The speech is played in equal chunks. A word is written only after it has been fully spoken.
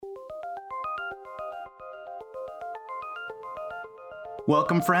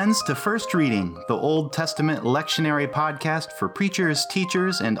Welcome, friends, to First Reading, the Old Testament lectionary podcast for preachers,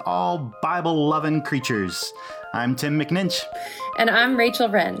 teachers, and all Bible-loving creatures. I'm Tim McNinch. And I'm Rachel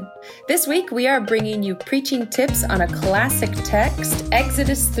Wren. This week we are bringing you preaching tips on a classic text,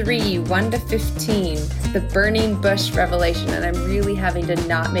 Exodus 3, 1-15, the burning bush revelation. And I'm really having to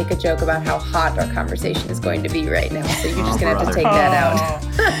not make a joke about how hot our conversation is going to be right now. So you're just going to have to take that out.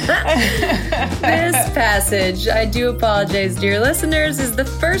 This passage, I do apologize, dear listeners, is the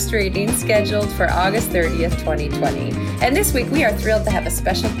first reading scheduled for August 30th, 2020. And this week we are thrilled to have a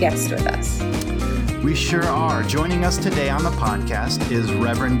special guest with us. We sure are. Joining us today on the podcast is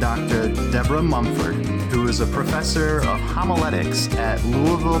Reverend Dr. Debra Mumford, who is a professor of homiletics at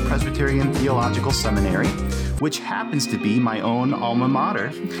Louisville Presbyterian Theological Seminary, which happens to be my own alma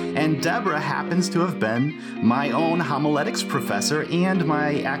mater. And Debra happens to have been my own homiletics professor and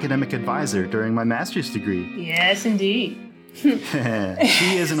my academic advisor during my master's degree. Yes, indeed. She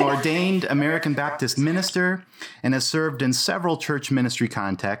is an ordained American Baptist minister and has served in several church ministry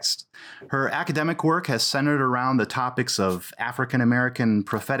contexts. Her academic work has centered around the topics of African American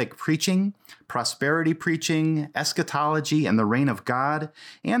prophetic preaching, prosperity preaching, eschatology and the reign of God,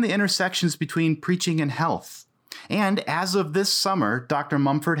 and the intersections between preaching and health. And as of this summer, Dr.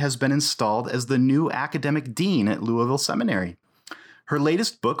 Mumford has been installed as the new academic dean at Louisville Seminary. Her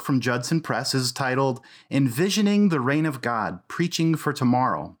latest book from Judson Press is titled Envisioning the Reign of God, Preaching for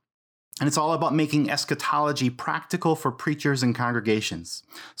Tomorrow. And it's all about making eschatology practical for preachers and congregations.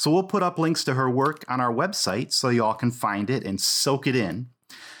 So we'll put up links to her work on our website so you all can find it and soak it in.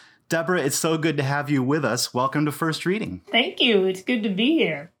 Debra, it's so good to have you with us. Welcome to First Reading. Thank you. It's good to be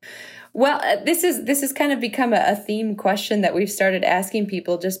here. Well, this has kind of become a theme question that we've started asking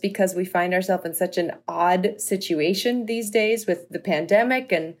people just because we find ourselves in such an odd situation these days with the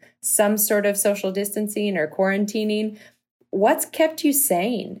pandemic and some sort of social distancing or quarantining. What's kept you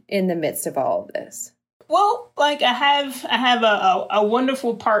sane in the midst of all of this? Well, I have a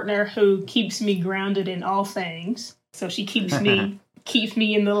wonderful partner who keeps me grounded in all things. So she keeps me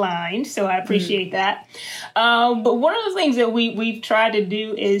in the line. So I appreciate that. But one of the things that we've tried to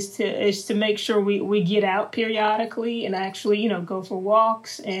do is to make sure we get out periodically and actually, go for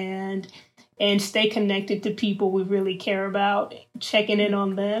walks and stay connected to people we really care about, checking in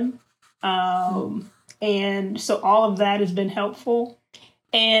on them. And so all of that has been helpful.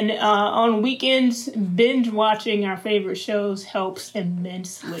 And on weekends, binge watching our favorite shows helps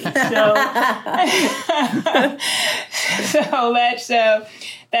immensely. So,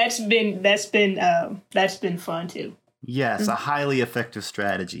 that's been fun too. Yes, a highly effective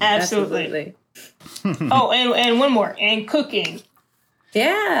strategy. Absolutely. Oh, and one more, and cooking.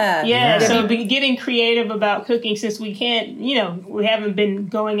 Yeah. So getting creative about cooking since we can't, we haven't been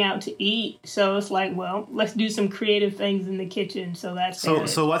going out to eat. So it's like, well, let's do some creative things in the kitchen. So that's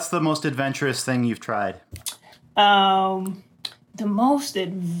So what's the most adventurous thing you've tried? The most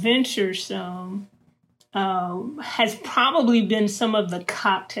adventuresome has probably been some of the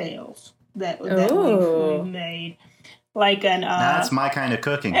cocktails that we've made. That's my kind of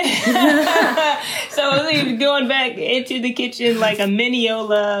cooking. So going back into the kitchen, like a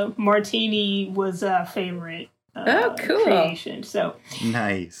Mineola martini was a favorite creation. So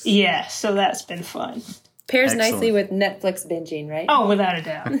nice. Yeah, so that's been fun. Pairs nicely with Netflix binging, right? Oh, without a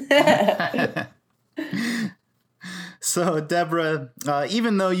doubt. So, Debra,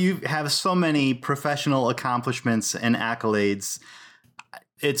 even though you have so many professional accomplishments and accolades,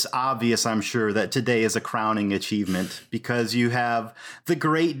 it's obvious, I'm sure, that today is a crowning achievement because you have the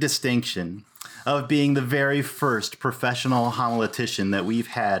great distinction of being the very first professional homiletician that we've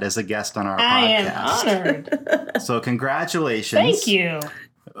had as a guest on our podcast. I am honored. So congratulations. Thank you.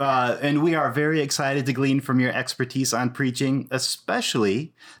 And we are very excited to glean from your expertise on preaching,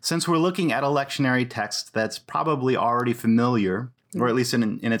 especially since we're looking at a lectionary text that's probably already familiar, or at least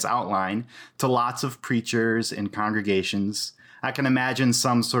in its outline, to lots of preachers and congregations. I can imagine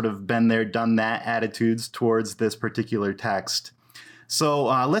some sort of been there, done that attitudes towards this particular text. So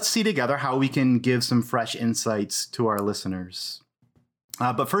let's see together how we can give some fresh insights to our listeners.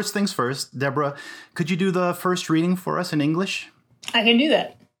 But first things first, Debra, could you do the first reading for us in English? I can do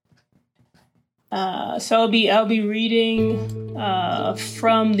that. So I'll be reading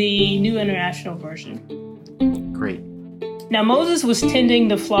from the New International Version. Great. Now Moses was tending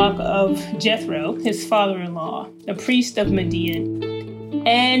the flock of Jethro, his father-in-law, a priest of Midian,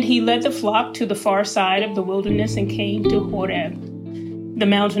 and he led the flock to the far side of the wilderness and came to Horeb, the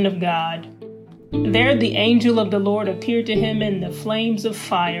mountain of God. There the angel of the Lord appeared to him in the flames of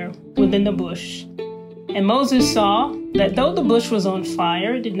fire within the bush. And Moses saw that though the bush was on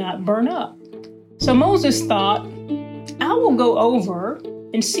fire, it did not burn up. So Moses thought, I will go over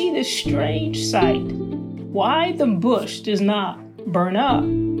and see this strange sight, why the bush does not burn up.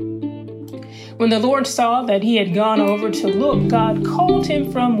 When the Lord saw that he had gone over to look, God called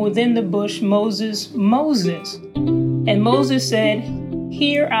him from within the bush, Moses, Moses. And Moses said,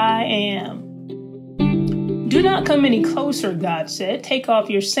 Here I am. Do not come any closer, God said. Take off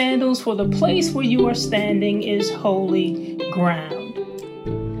your sandals, for the place where you are standing is holy ground.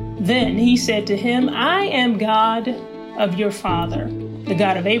 Then he said to him, I am God of your father, the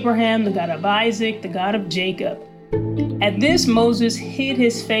God of Abraham, the God of Isaac, the God of Jacob. At this, Moses hid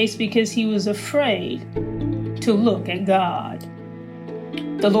his face because he was afraid to look at God.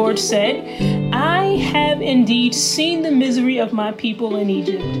 The Lord said, I have indeed seen the misery of my people in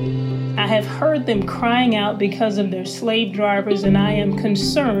Egypt. I have heard them crying out because of their slave drivers, and I am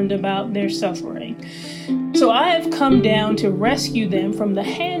concerned about their suffering. So I have come down to rescue them from the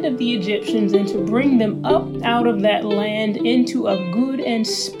hand of the Egyptians and to bring them up out of that land into a good and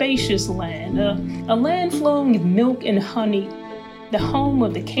spacious land, a land flowing with milk and honey, the home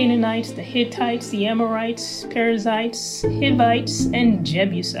of the Canaanites, the Hittites, the Amorites, Perizzites, Hivites, and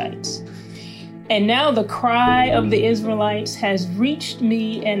Jebusites. And now the cry of the Israelites has reached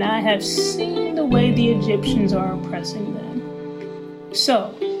me, and I have seen the way the Egyptians are oppressing them.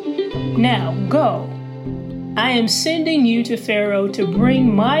 So, now go. I am sending you to Pharaoh to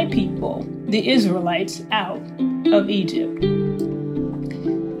bring my people, the Israelites, out of Egypt.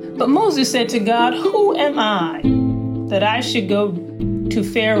 But Moses said to God, Who am I that I should go to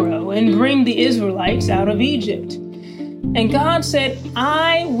Pharaoh and bring the Israelites out of Egypt? And God said,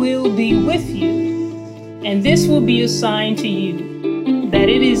 I will be with you, and this will be a sign to you, that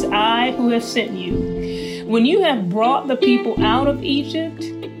it is I who have sent you. When you have brought the people out of Egypt,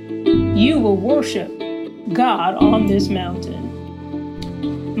 you will worship God on this mountain.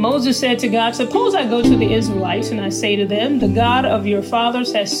 Moses said to God, Suppose I go to the Israelites and I say to them, The God of your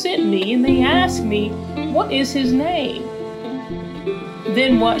fathers has sent me, and they ask me, What is his name?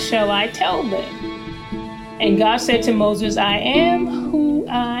 Then what shall I tell them? And God said to Moses, I am who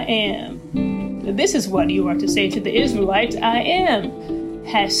I am. This is what you are to say to the Israelites, I am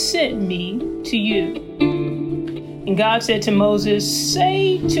has sent me to you. And God said to Moses,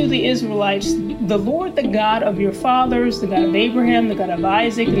 Say to the Israelites, The Lord, the God of your fathers, the God of Abraham, the God of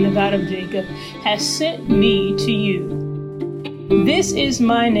Isaac, and the God of Jacob, has sent me to you. This is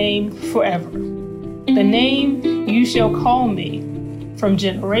my name forever, the name you shall call me from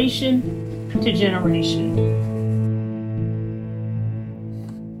generation to generation.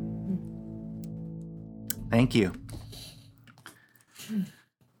 Thank you.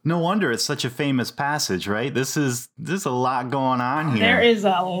 No wonder it's such a famous passage, right? There's a lot going on here. There is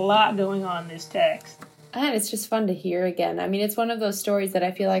a lot going on in this text. And it's just fun to hear again. I mean, it's one of those stories that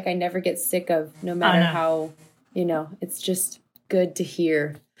I feel like I never get sick of, no matter how, it's just good to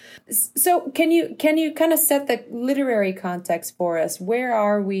hear. So can you kind of set the literary context for us? Where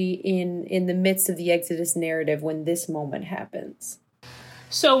are we in the midst of the Exodus narrative when this moment happens?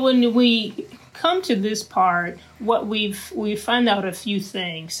 So when we come to this part, what we find out a few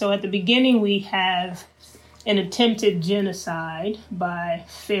things. So at the beginning, we have an attempted genocide by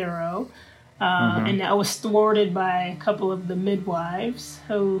Pharaoh, and that was thwarted by a couple of the midwives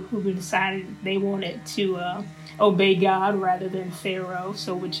who decided they wanted to obey God rather than Pharaoh.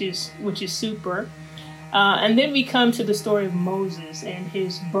 So which is super. And then we come to the story of Moses and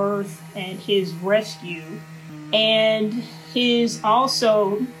his birth and his rescue, and his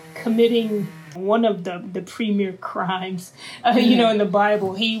also committing one of the premier crimes, in the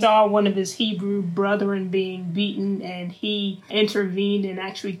Bible. He saw one of his Hebrew brethren being beaten, and he intervened and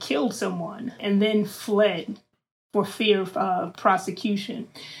actually killed someone and then fled for fear of prosecution.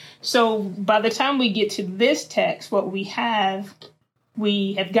 So by the time we get to this text, we have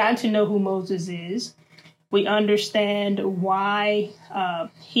gotten to know who Moses is. We understand why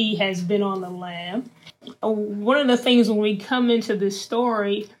he has been on the lam. One of the things when we come into this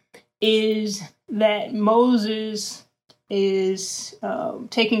story is that Moses is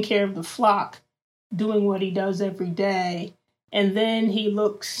taking care of the flock, doing what he does every day. And then he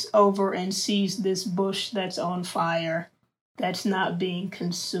looks over and sees this bush that's on fire, that's not being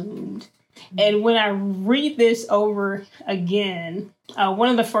consumed. And when I read this over again, one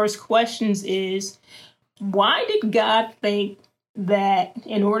of the first questions is, why did God think that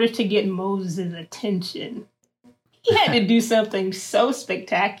in order to get Moses' attention, he had to do something so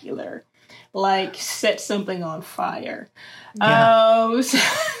spectacular, like set something on fire? Yeah.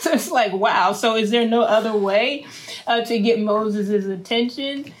 So it's like, wow. So is there no other way to get Moses'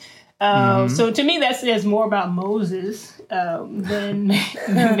 attention? So to me, that says more about Moses than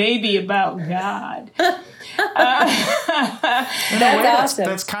maybe about God. Awesome.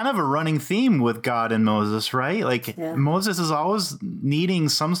 That's kind of a running theme with God and Moses, right? Like Moses is always needing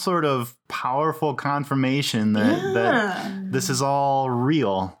some sort of powerful confirmation that this is all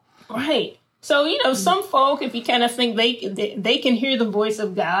real. Right. So, some folk, if you kind of think they can hear the voice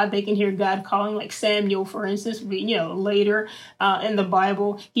of God, they can hear God calling, like Samuel, for instance, later in the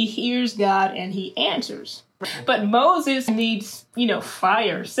Bible, he hears God and he answers. But Moses needs,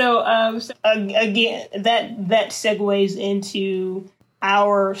 fire. So, again, that segues into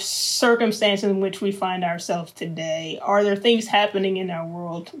our circumstance in which we find ourselves today. Are there things happening in our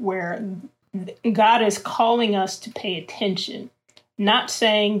world where God is calling us to pay attention? Not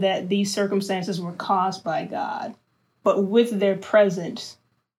saying that these circumstances were caused by God, but with their presence,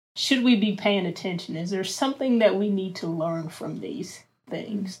 should we be paying attention? Is there something that we need to learn from these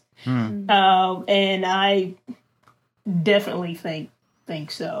things? And I definitely think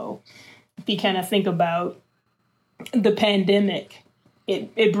so. If you kind of think about the pandemic,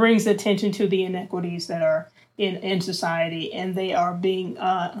 it brings attention to the inequities that are in society, and they are being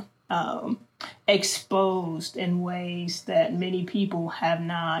exposed in ways that many people have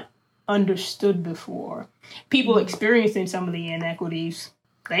not understood before. People experiencing some of the inequities,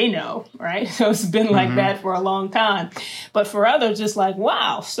 they know, right? So it's been like that for a long time. But for others, it's like,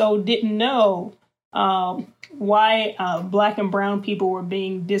 wow, so didn't know why Black and brown people were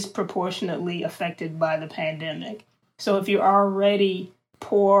being disproportionately affected by the pandemic. So if you're already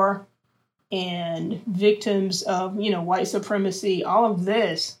poor and victims of, white supremacy, all of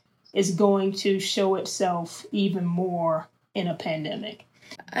this is going to show itself even more in a pandemic.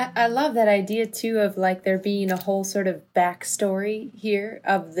 I love that idea, too, of like there being a whole sort of backstory here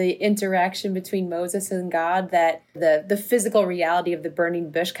of the interaction between Moses and God that the physical reality of the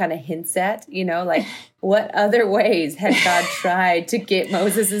burning bush kind of hints at, like what other ways had God tried to get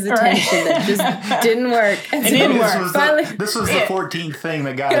Moses' attention that just didn't work? And it didn't work. This was the 14th thing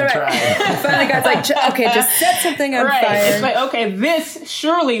that God had tried. Finally, God's like, okay, just set something on fire. It's like, okay, this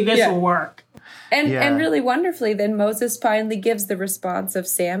will work. And really wonderfully, then Moses finally gives the response of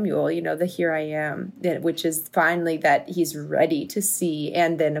Samuel, the here I am, which is finally that he's ready to see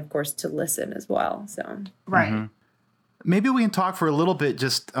and then, of course, to listen as well. So right. Maybe we can talk for a little bit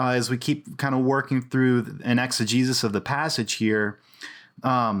just as we keep kind of working through an exegesis of the passage here,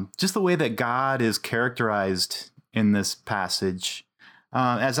 just the way that God is characterized in this passage.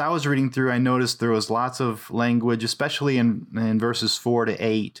 As I was reading through, I noticed there was lots of language, especially in verses 4 to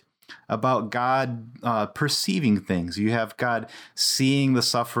 8, about God perceiving things. You have God seeing the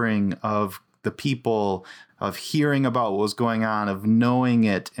suffering of the people, of hearing about what was going on, of knowing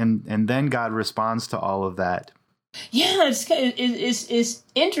it, and then God responds to all of that. Yeah, it's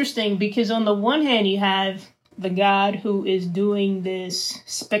interesting because on the one hand, you have the God who is doing this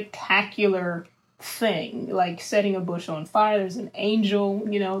spectacular thing, like setting a bush on fire. There's an angel,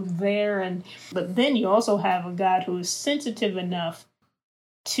 there. But then you also have a God who is sensitive enough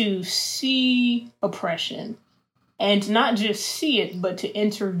to see oppression and to not just see it, but to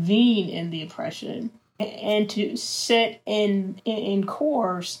intervene in the oppression and to set in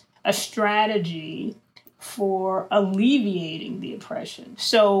course a strategy for alleviating the oppression.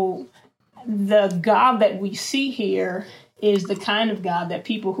 So the God that we see here is the kind of God that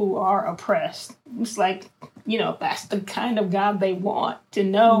people who are oppressed, it's like, that's the kind of God they want, to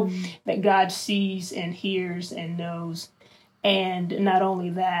know that God sees and hears and knows. And not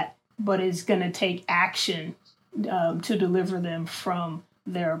only that, but is going to take action to deliver them from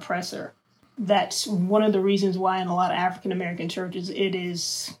their oppressor. That's one of the reasons why in a lot of African American churches,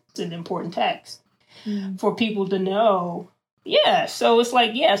 it's an important text for people to know. Yeah, so it's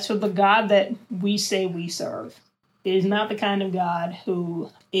like, so the God that we say we serve is not the kind of God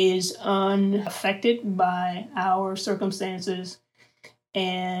who is unaffected by our circumstances,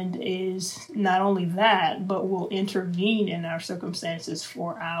 and is not only that, but will intervene in our circumstances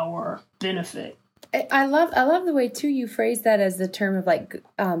for our benefit. I love the way, too, you phrase that as the term of like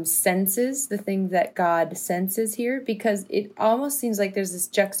senses, the things that God senses here, because it almost seems like there's this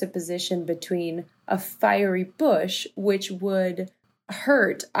juxtaposition between a fiery bush, which would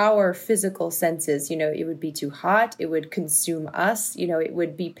hurt our physical senses. It would be too hot, it would consume us, it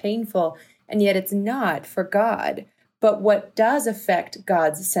would be painful, and yet it's not for God. But what does affect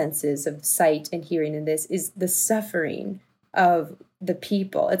God's senses of sight and hearing in this is the suffering of the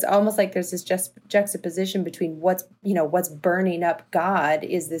people. It's almost like there's this juxtaposition between what's burning up God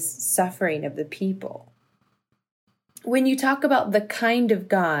is this suffering of the people. When you talk about the kind of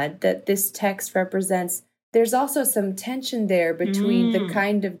God that this text represents, there's also some tension there between the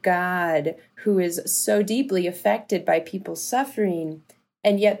kind of God who is so deeply affected by people's suffering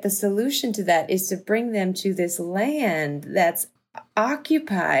And yet the solution to that is to bring them to this land that's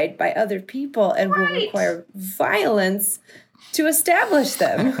occupied by other people and will require violence to establish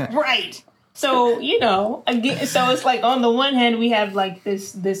them. Right. So, again, so it's like on the one hand, we have like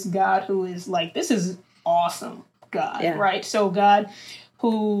this God who is like, this is awesome God, right? So God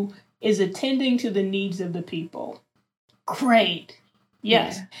who is attending to the needs of the people. Great.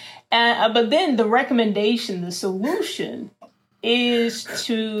 Yes. Yeah. But then the recommendation, the solution is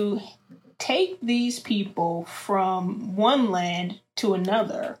to take these people from one land to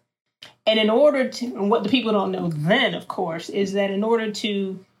another. And in order to, and what the people don't know then, of course, is that in order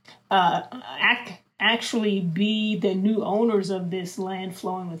to actually be the new owners of this land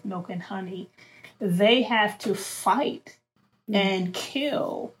flowing with milk and honey, they have to fight and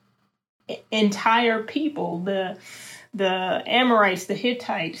kill entire people. The Amorites, the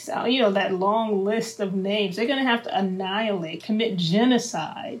Hittites, that long list of names, they're going to have to annihilate, commit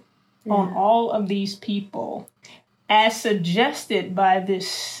genocide on all of these people, as suggested by this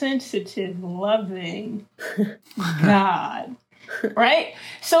sensitive, loving God. Right?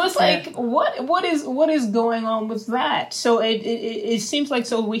 So it's like, what is going on with that? So it seems like,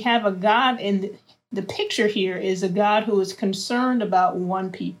 so we have a God, and the picture here is a God who is concerned about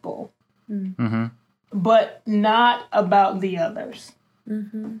one people, but not about the others.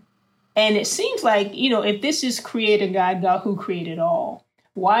 And it seems like, if this is creator God who created all,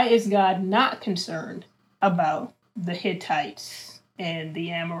 why is God not concerned about the Hittites and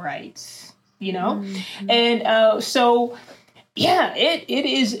the Amorites, And so, it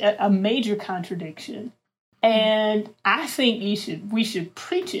is a major contradiction. And I think we should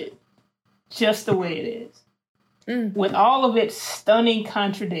preach it just the way it is, with all of its stunning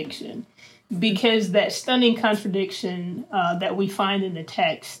contradiction, because that stunning contradiction that we find in the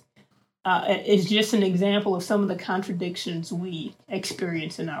text is just an example of some of the contradictions we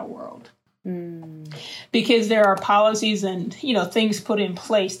experience in our world. Because there are policies and, things put in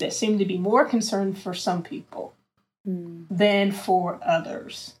place that seem to be more concerned for some people than for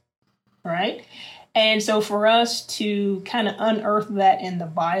others, right? And so for us to kind of unearth that in the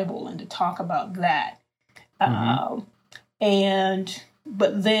Bible and to talk about that, but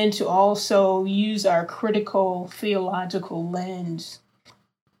then to also use our critical theological lens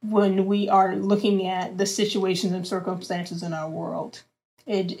when we are looking at the situations and circumstances in our world,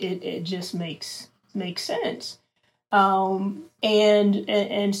 it just makes sense.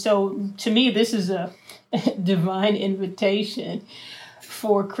 And so to me, this is a divine invitation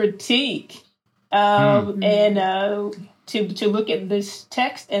for critique, and to look at this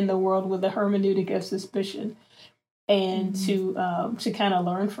text and the world with a hermeneutic of suspicion, and to kind of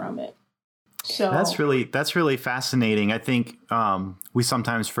learn from it. So that's really fascinating. I think we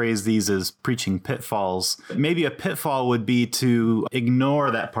sometimes phrase these as preaching pitfalls. Maybe a pitfall would be to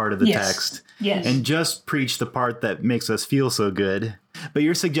ignore that part of the text and just preach the part that makes us feel so good. But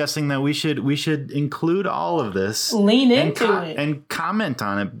you're suggesting that we should include all of this, lean into it, and comment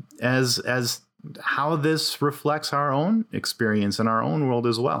on it as how this reflects our own experience in our own world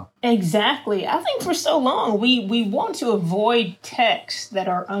as well. Exactly. I think for so long we want to avoid texts that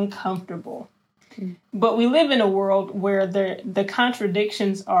are uncomfortable. But we live in a world where the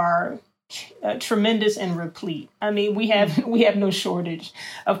contradictions are tremendous and replete. I mean, we have no shortage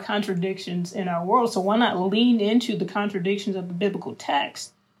of contradictions in our world. So why not lean into the contradictions of the biblical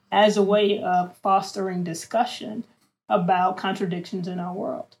text as a way of fostering discussion about contradictions in our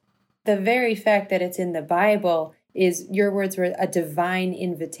world? The very fact that it's in the Bible is, your words were, a divine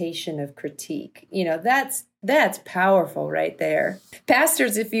invitation of critique. That's powerful right there.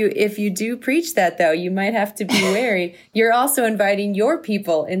 Pastors, if you do preach that, though, you might have to be wary. You're also inviting your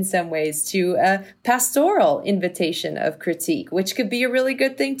people in some ways to a pastoral invitation of critique, which could be a really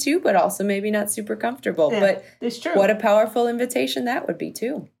good thing too, but also maybe not super comfortable. Yeah, but it's true. What a powerful invitation that would be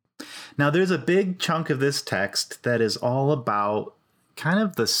too. Now, there's a big chunk of this text that is all about kind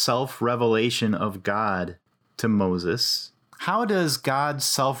of the self-revelation of God to Moses. How does God's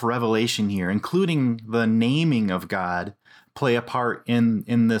self-revelation here, including the naming of God, play a part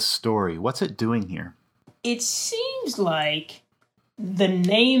in this story? What's it doing here? It seems like the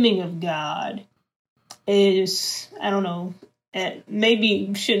naming of God is, I don't know, maybe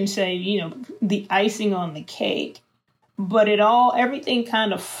you shouldn't say, the icing on the cake, but everything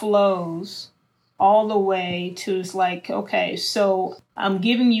kind of flows all the way to, it's like, okay, so I'm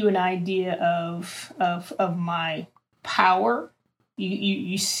giving you an idea of my power.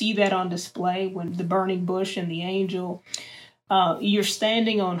 You see that on display when the burning bush and the angel. You're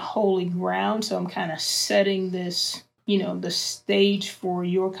standing on holy ground, so I'm kind of setting this, the stage for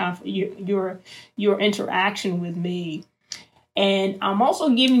your interaction with me. And I'm also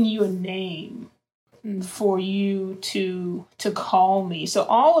giving you a name for you to call me. So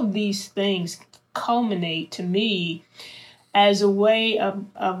all of these things culminate to me as a way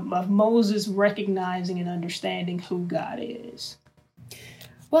of Moses recognizing and understanding who God is.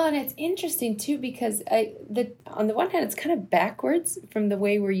 Well, and it's interesting, too, because on the one hand, it's kind of backwards from the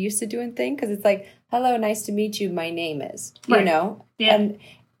way we're used to doing things, because it's like, hello, nice to meet you, my name is, you know? Yeah.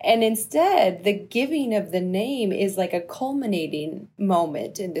 And instead, the giving of the name is like a culminating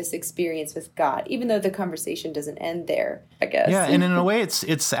moment in this experience with God, even though the conversation doesn't end there, I guess. Yeah, and in a way,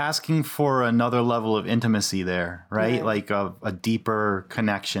 it's asking for another level of intimacy there, right? Yeah. Like a deeper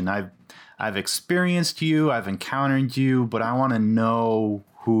connection. I've experienced you, I've encountered you, but I want to know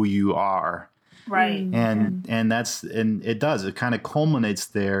who you are. Right. And it kind of culminates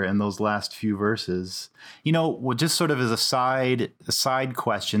there in those last few verses. You know, just sort of as a side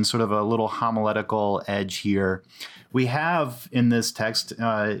question, sort of a little homiletical edge here. We have in this text,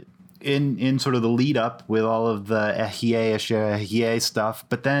 in sort of the lead up with all of the Ehyeh stuff,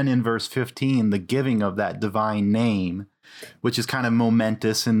 but then in verse 15, the giving of that divine name, which is kind of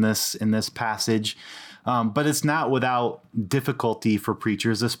momentous in this passage. But it's not without difficulty for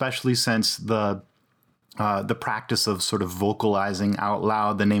preachers, especially since the practice of sort of vocalizing out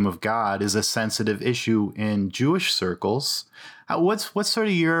loud the name of God is a sensitive issue in Jewish circles. What's sort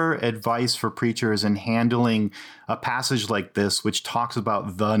of your advice for preachers in handling a passage like this, which talks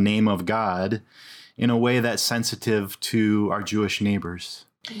about the name of God in a way that's sensitive to our Jewish neighbors?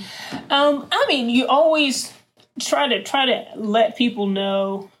 I mean, you always try to let people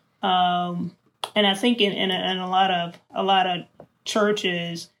know. And I think in a lot of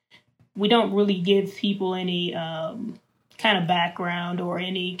churches, we don't really give people any kind of background or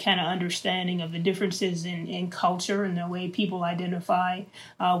any kind of understanding of the differences in culture and the way people identify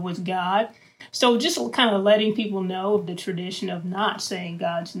with God. So just kind of letting people know of the tradition of not saying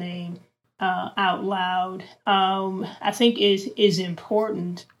God's name out loud, I think is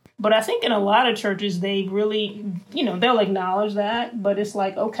important. But I think in a lot of churches, they really, they'll acknowledge that. But it's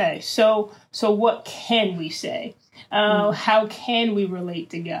like, okay, so what can we say? How can we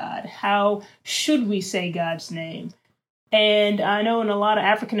relate to God? How should we say God's name? And I know in a lot of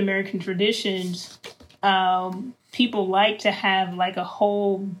African American traditions, people like to have like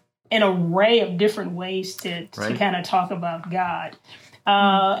an array of different ways to kind of talk about God.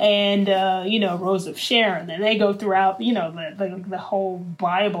 Rose of Sharon, and they go throughout, the whole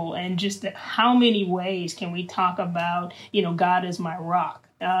Bible, and just how many ways can we talk about, God is my rock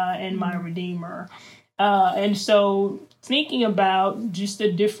and my Redeemer. And so thinking about just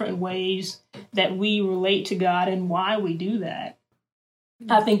the different ways that we relate to God and why we do that,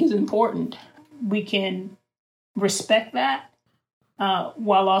 I think is important. We can respect that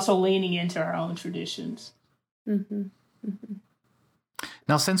while also leaning into our own traditions. Mm-hmm. Mm-hmm.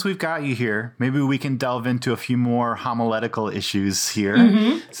 Now, since we've got you here, maybe we can delve into a few more homiletical issues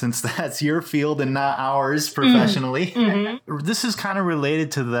here, since that's your field and not ours professionally. Mm-hmm. This is kind of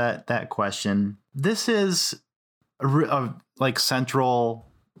related to that question. This is a central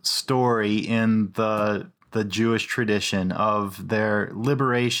story in the Jewish tradition of their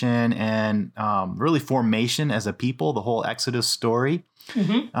liberation and really formation as a people, the whole Exodus story.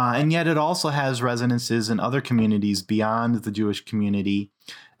 Mm-hmm. And yet it also has resonances in other communities beyond the Jewish community.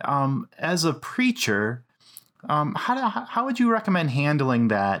 As a preacher, how would you recommend handling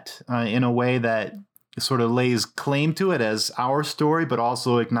that in a way that sort of lays claim to it as our story, but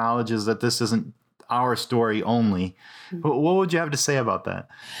also acknowledges that this isn't our story only? What would you have to say about that?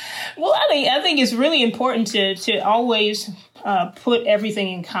 Well, I think it's really important to always put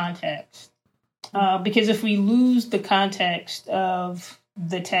everything in context, because if we lose the context of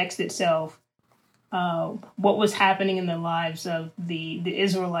the text itself, what was happening in the lives of the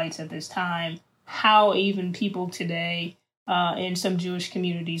Israelites at this time, how even people today in some Jewish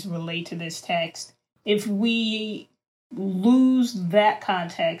communities relate to this text. If we lose that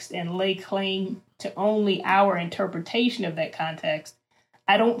context and lay claim to only our interpretation of that context,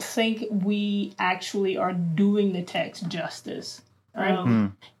 I don't think we actually are doing the text justice.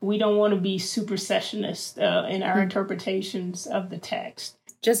 We don't want to be supersessionist in our interpretations of the text.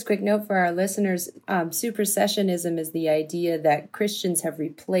 Just a quick note for our listeners, supersessionism is the idea that Christians have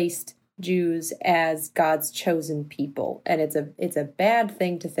replaced Jews as God's chosen people, and it's a bad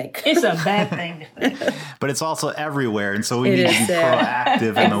thing to think. It's a bad thing to think. But it's also everywhere, and so we need to be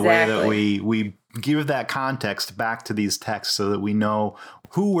proactive in the way that we give that context back to these texts so that we know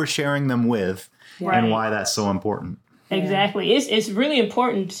who we're sharing them with and why that's so important. Exactly. It's really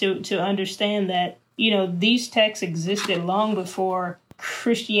important to understand that, these texts existed long before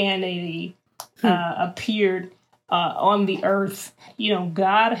Christianity appeared on the earth.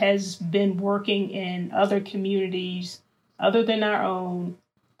 God has been working in other communities other than our own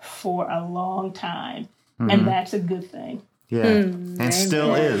for a long time. And that's a good thing. Yeah. And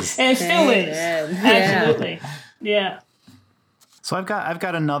still is. And still is. Absolutely. Yeah. So I've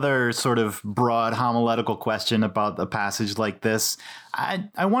got another sort of broad homiletical question about a passage like this.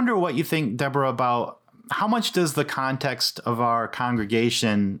 I wonder what you think, Deborah, about how much does the context of our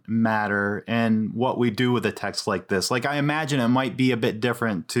congregation matter and what we do with a text like this? Like, I imagine it might be a bit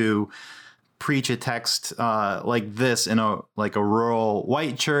different to preach a text like this in a rural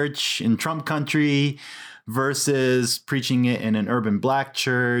white church in Trump country versus preaching it in an urban black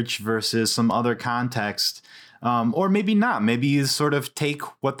church versus some other context. Or maybe not. Maybe you sort of take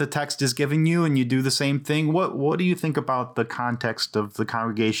what the text is giving you and you do the same thing. What do you think about the context of the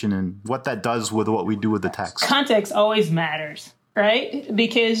congregation and what that does with what we do with the text? Context always matters, right?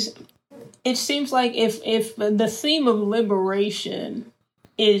 Because it seems like if the theme of liberation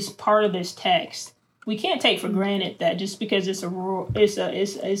is part of this text, we can't take for granted that just because it's a rural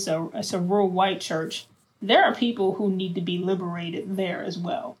white church, there are people who need to be liberated there as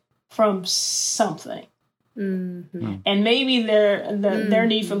well from something. Mm-hmm. And maybe their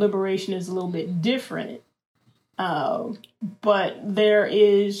need for liberation is a little bit different, but there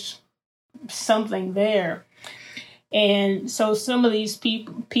is something there. And so some of these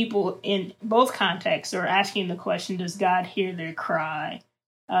people in both contexts are asking the question, does God hear their cry?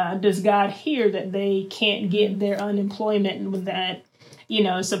 Does God hear that they can't get their unemployment that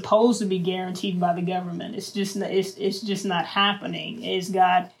is supposed to be guaranteed by the government? It's just not happening. Is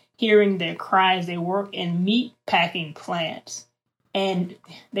God hearing their cries? They work in meat packing plants and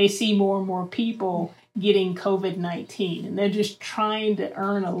they see more and more people getting COVID-19 and they're just trying to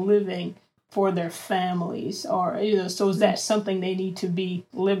earn a living for their families, or so is that something they need to be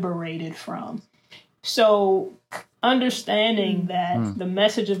liberated from? So understanding that the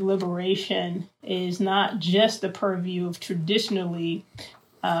message of liberation is not just the purview of traditionally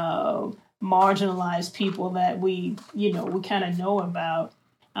marginalized people that we kind of know about.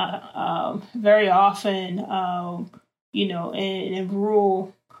 Very often, in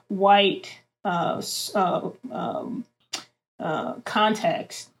rural white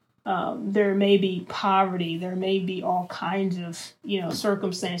context, there may be poverty, there may be all kinds of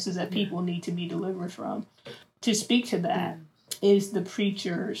circumstances that people need to be delivered from. To speak to that is the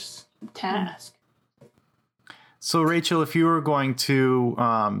preacher's task. So, Rachel, if you were going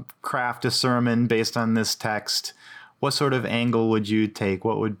to craft a sermon based on this text, what sort of angle would you take?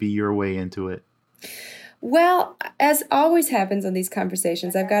 What would be your way into it? Well, as always happens on these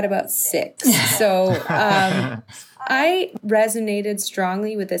conversations, I've got about 6. So I resonated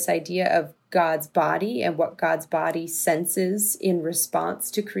strongly with this idea of God's body and what God's body senses in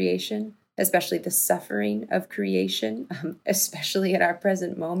response to creation, especially the suffering of creation, especially at our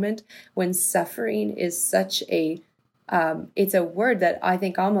present moment when suffering is such it's a word that I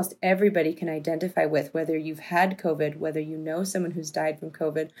think almost everybody can identify with, whether you've had COVID, whether you know someone who's died from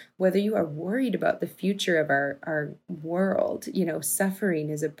COVID, whether you are worried about the future of our world. Suffering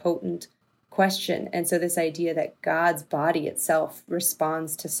is a potent question. And so this idea that God's body itself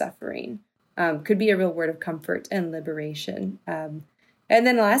responds to suffering could be a real word of comfort and liberation. And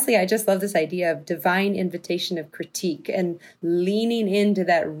then lastly, I just love this idea of divine invitation of critique and leaning into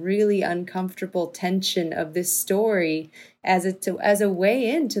that really uncomfortable tension of this story as a way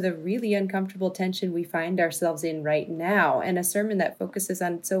into the really uncomfortable tension we find ourselves in right now. And a sermon that focuses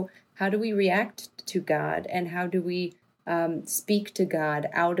on, so how do we react to God and how do we speak to God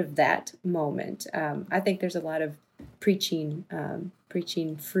out of that moment? I think there's a lot of preaching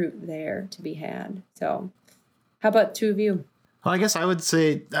fruit there to be had. So how about 2 of you? Well, I guess I would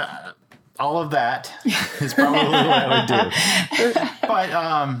say all of that is probably what I would do.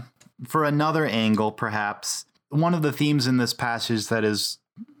 But for another angle, perhaps, one of the themes in this passage that is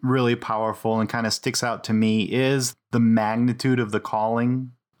really powerful and kind of sticks out to me is the magnitude of the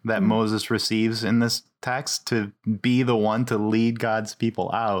calling that Moses receives in this text to be the one to lead God's people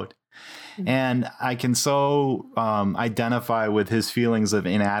out. And I can so identify with his feelings of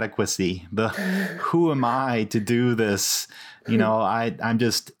inadequacy. Who am I to do this? I'm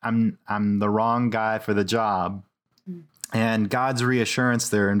the wrong guy for the job. And God's reassurance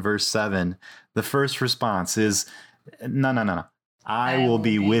there in verse 7, the first response is, no. I will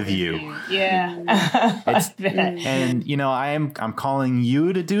be with you. Yeah. And I'm calling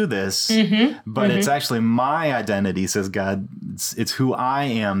you to do this, but it's actually my identity, says God. It's who I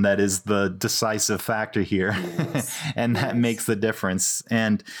am that is the decisive factor here. Yes. And that makes the difference.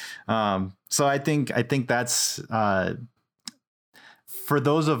 And so I think that's for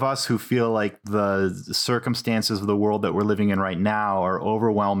those of us who feel like the circumstances of the world that we're living in right now are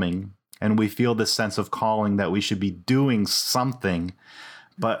overwhelming, and we feel this sense of calling that we should be doing something,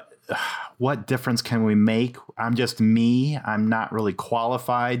 but what difference can we make? I'm just me. I'm not really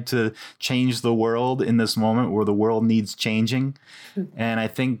qualified to change the world in this moment where the world needs changing. And I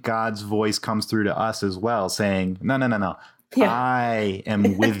think God's voice comes through to us as well, saying, no. Yeah. I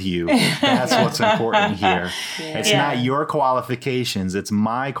am with you. That's what's important here. Yeah. It's not your qualifications. It's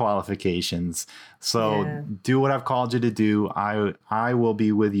my qualifications. So do what I've called you to do. I will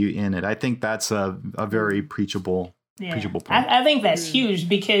be with you in it. I think that's a very preachable point. I think that's huge,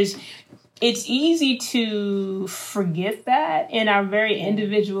 because it's easy to forget that in our very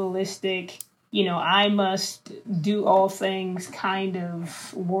individualistic, I must do all things kind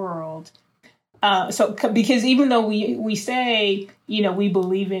of world. Because even though we say, we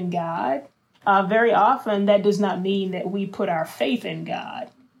believe in God, very often that does not mean that we put our faith in God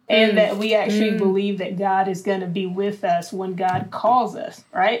and that we actually believe that God is going to be with us when God calls us.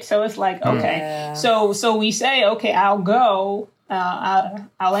 Right. So it's like, okay, so we say, okay, I'll go,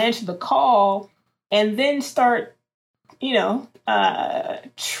 I'll answer the call, and then start,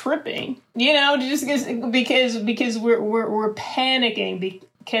 tripping, just because we're panicking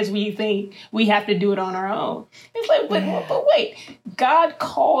because we think we have to do it on our own. It's like, but wait, God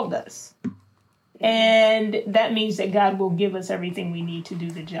called us. And that means that God will give us everything we need to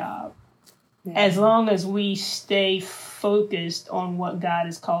do the job. Yeah. As long as we stay focused on what God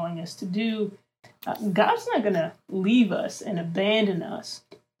is calling us to do, God's not going to leave us and abandon us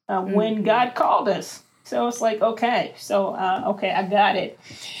when God called us. So it's like, okay, I got it.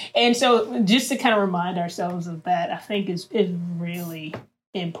 And so just to kind of remind ourselves of that, I think is really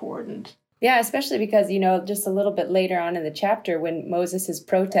important. Yeah, especially because, just a little bit later on in the chapter when Moses is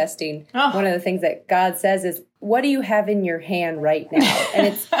protesting, one of the things that God says is, what do you have in your hand right now? And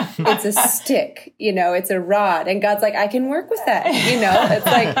it's a stick, it's a rod. And God's like, I can work with that. It's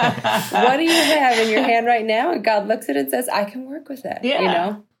like, what do you have in your hand right now? And God looks at it and says, I can work with that,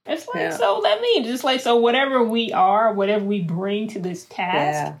 It's like, so that means it's like, so whatever we are, whatever we bring to this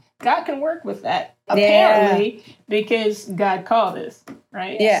task, God can work with that, apparently, because God called us,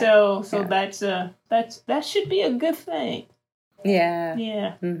 right? Yeah. So that should be a good thing. Yeah.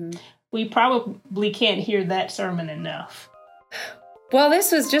 Yeah. Mm-hmm. We probably can't hear that sermon enough. Well,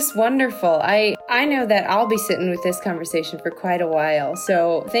 this was just wonderful. I know that I'll be sitting with this conversation for quite a while.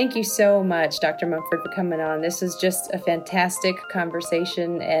 So thank you so much, Dr. Mumford, for coming on. This is just a fantastic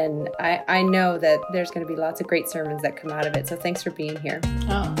conversation, and I know that there's going to be lots of great sermons that come out of it. So thanks for being here.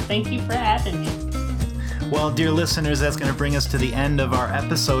 Oh, thank you for having me. Well, dear listeners, that's going to bring us to the end of our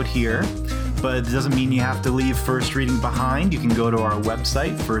episode here. But it doesn't mean you have to leave First Reading behind. You can go to our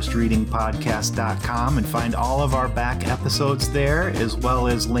website, firstreadingpodcast.com, and find all of our back episodes there, as well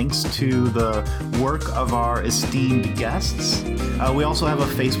as links to the work of our esteemed guests. We also have a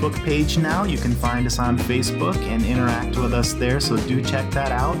Facebook page now. You can find us on Facebook and interact with us there, so do check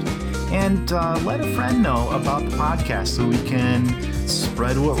that out. And let a friend know about the podcast so we can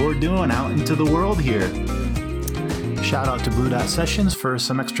spread what we're doing out into the world here. Shout out to Blue Dot Sessions for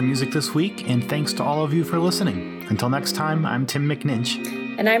some extra music this week, and thanks to all of you for listening. Until next time, I'm Tim McNinch.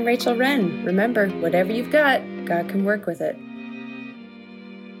 And I'm Rachel Wren. Remember, whatever you've got, God can work with it.